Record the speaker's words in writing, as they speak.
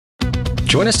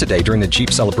Join us today during the Jeep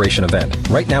Celebration event.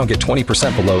 Right now, get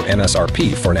 20% below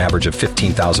MSRP for an average of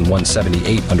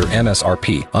 $15,178 under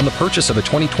MSRP on the purchase of a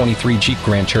 2023 Jeep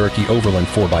Grand Cherokee Overland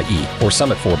 4xE or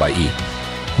Summit 4xE.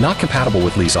 Not compatible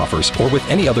with lease offers or with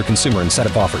any other consumer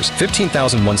incentive offers.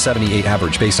 $15,178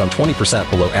 average based on 20%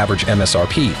 below average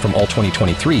MSRP from all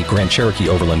 2023 Grand Cherokee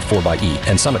Overland 4xE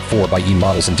and Summit 4xE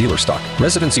models in dealer stock.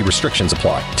 Residency restrictions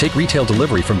apply. Take retail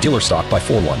delivery from dealer stock by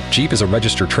 4/1. Jeep is a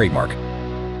registered trademark.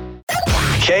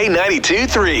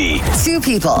 K92.3. Two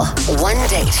people, one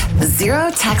date,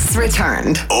 zero texts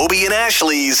returned. Obie and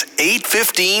Ashley's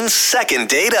 8:15 second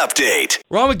date update.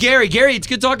 We're on with Gary. Gary, it's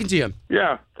good talking to you.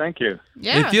 Yeah, thank you.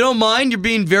 Yeah. If you don't mind, you're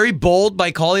being very bold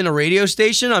by calling a radio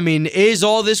station. I mean, is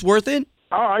all this worth it?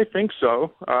 Oh, I think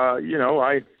so.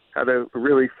 I had a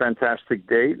really fantastic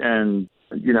date, and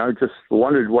just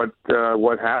wondered what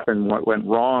happened, what went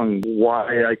wrong,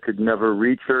 why I could never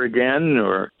reach her again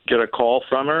or get a call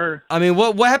from her. I mean,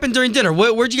 what happened during dinner?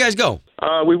 Where'd you guys go?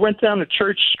 We went down to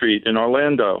Church Street in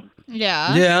Orlando.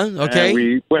 Yeah. Yeah, okay. And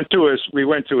we went to a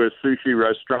sushi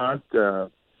restaurant.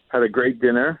 Had a great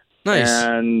dinner. Nice.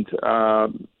 And I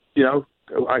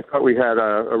thought we had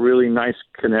a really nice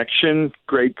connection,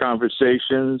 great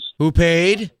conversations. Who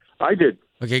paid? I did.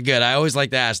 Okay, good. I always like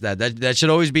to ask that. That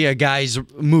should always be a guy's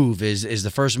move, is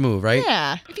the first move, right?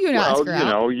 Yeah. If you ask her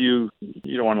out. You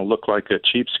don't want to look like a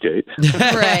cheapskate.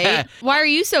 Right. Why are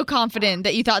you so confident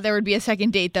that you thought there would be a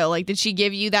second date, though? Like, did she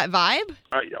give you that vibe?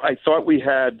 I thought we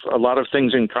had a lot of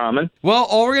things in common. Well,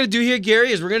 all we're going to do here,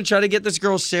 Gary, is we're going to try to get this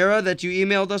girl, Sarah, that you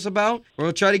emailed us about. We're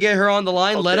going to try to get her on the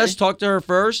line. Okay. Let us talk to her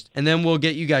first, and then we'll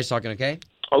get you guys talking, okay?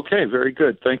 Okay, very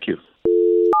good. Thank you.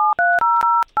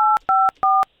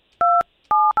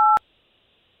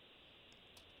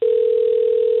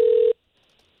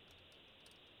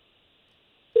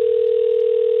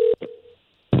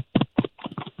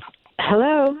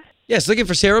 Hello. Yes, looking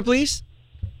for Sarah, please.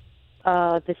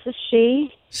 This is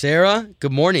she. Sarah,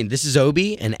 good morning. This is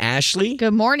Obie and Ashley.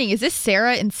 Good morning. Is this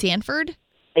Sarah in Sanford?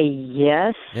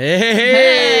 Yes.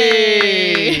 Hey!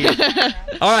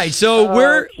 All right, so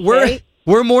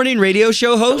we're morning radio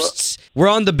show hosts. We're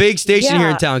on the big station here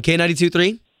in town,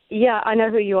 K92.3. Yeah, I know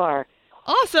who you are.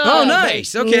 Awesome. Oh,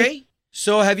 nice. Okay.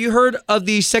 So have you heard of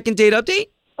the second date update?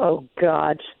 Oh,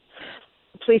 God.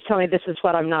 Please tell me this is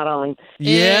what I'm not on.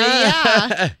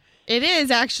 Yeah. It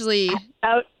is, actually.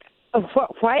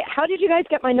 Why? How did you guys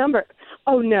get my number?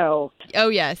 Oh, no. Oh,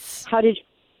 yes. How did you?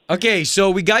 Okay, so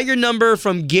we got your number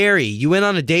from Gary. You went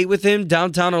on a date with him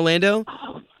downtown Orlando,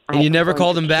 and you never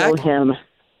called him back? Him.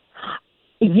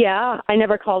 Yeah, I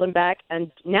never called him back,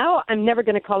 and now I'm never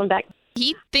going to call him back.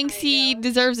 He thinks he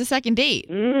deserves a second date.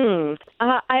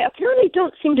 I apparently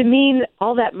don't seem to mean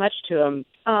all that much to him.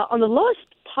 On the lowest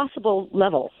possible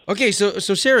level. Okay, so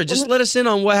Sarah, just let us in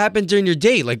on what happened during your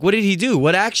date. Like, what did he do?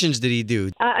 What actions did he do?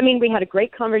 We had a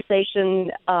great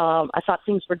conversation. I thought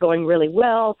things were going really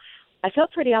well. I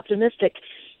felt pretty optimistic.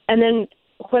 And then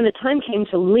when the time came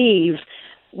to leave,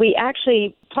 we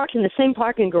actually parked in the same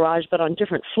parking garage, but on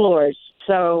different floors.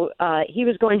 So he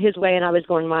was going his way and I was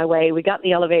going my way. We got in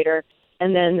the elevator,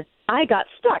 and then I got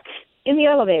stuck in the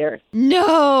elevator.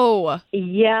 No.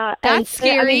 Yeah. That's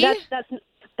scary.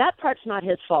 That part's not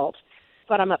his fault.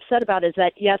 What I'm upset about is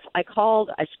that, yes, I called,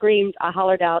 I screamed, I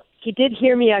hollered out. He did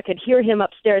hear me. I could hear him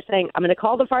upstairs saying, I'm going to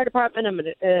call the fire department. I'm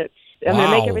going to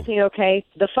make everything okay.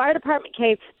 The fire department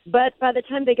came, but by the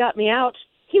time they got me out,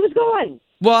 he was gone.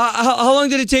 Well, how long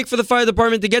did it take for the fire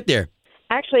department to get there?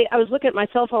 Actually, I was looking at my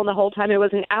cell phone the whole time. It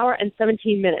was an hour and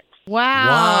 17 minutes.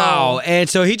 Wow. And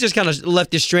so he just kind of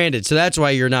left you stranded. So that's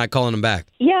why you're not calling him back.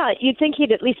 Yeah, you'd think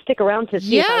he'd at least stick around to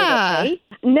see if I was okay.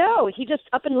 No, he just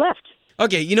up and left.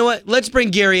 Okay, you know what? Let's bring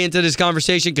Gary into this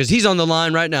conversation because he's on the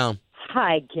line right now.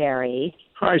 Hi, Gary.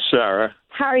 Hi, Sarah.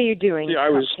 How are you doing,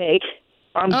 Cupcake?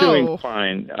 I'm doing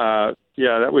fine. That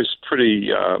was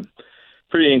pretty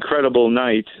incredible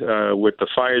night with the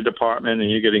fire department and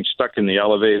you getting stuck in the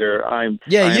elevator. You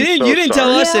didn't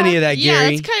tell us any of that, Gary. Yeah,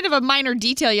 it's kind of a minor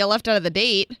detail you left out of the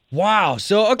date. Wow.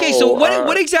 So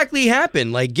what exactly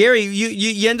happened? Like, Gary,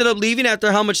 you ended up leaving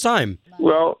after how much time?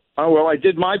 Well, I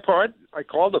did my part. I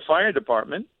called the fire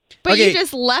department. But you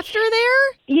just left her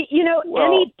there?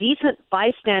 Any decent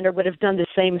bystander would have done the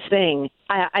same thing.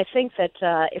 I think that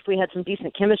if we had some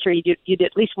decent chemistry, you'd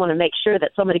at least want to make sure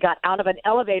that somebody got out of an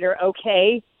elevator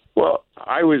okay. Well,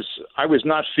 I was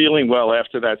not feeling well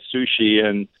after that sushi,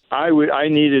 and I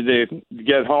needed to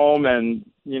get home and,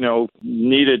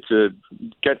 needed to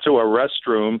get to a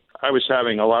restroom. I was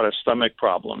having a lot of stomach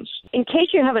problems. In case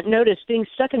you haven't noticed, being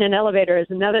stuck in an elevator is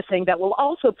another thing that will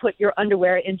also put your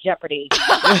underwear in jeopardy.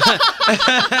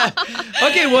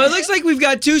 Okay, well, it looks like we've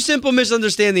got two simple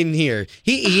misunderstandings here.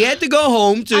 He had to go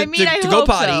home to go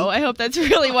potty. So. I hope that's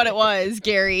really what it was,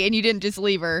 Gary, and you didn't just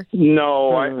leave her.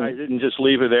 No, I didn't just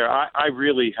leave her there. I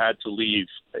really had to leave.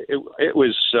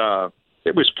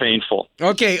 It was painful.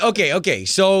 Okay.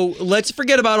 So let's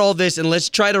forget about all this and let's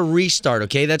try to restart,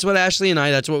 okay? That's what Ashley and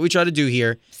that's what we try to do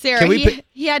here. Sarah,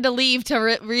 he had to leave to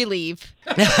relieve.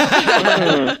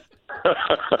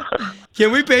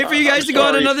 Can we pay for you guys to go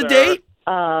on another date?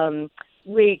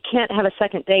 We can't have a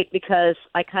second date because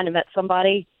I kind of met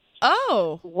somebody.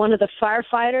 Oh. One of the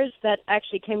firefighters that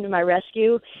actually came to my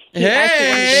rescue. He He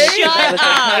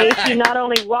not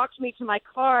only walked me to my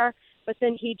car, but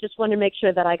then he just wanted to make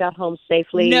sure that I got home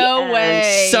safely. No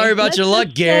way. Sorry about your luck,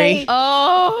 Gary.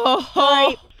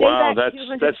 Oh. Wow, that's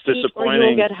disappointing. Or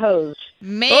you'll get hosed.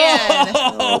 Man.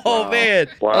 Oh, man.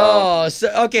 Wow. Oh,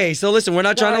 so listen, we're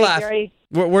not trying to laugh. Gary.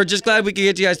 We're just glad we could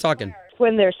get you guys talking.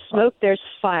 When there's smoke, there's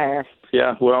fire.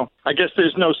 Yeah, well, I guess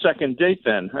there's no second date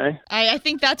then, eh? I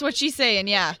think that's what she's saying,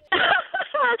 yeah.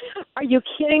 Are you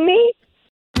kidding me?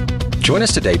 Join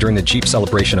us today during the Jeep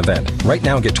Celebration event. Right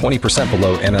now, get 20%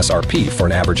 below MSRP for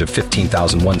an average of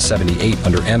 $15,178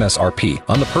 under MSRP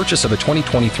on the purchase of a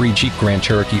 2023 Jeep Grand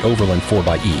Cherokee Overland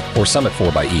 4xE or Summit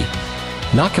 4xE.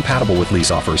 Not compatible with lease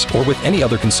offers or with any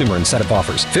other consumer incentive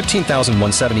offers.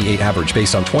 $15,178 average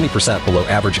based on 20% below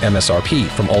average MSRP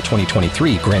from all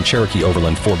 2023 Grand Cherokee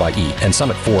Overland 4xE and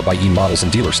Summit 4xE models in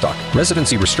dealer stock.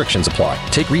 Residency restrictions apply.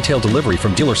 Take retail delivery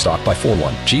from dealer stock by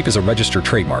 4/1. Jeep is a registered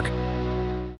trademark.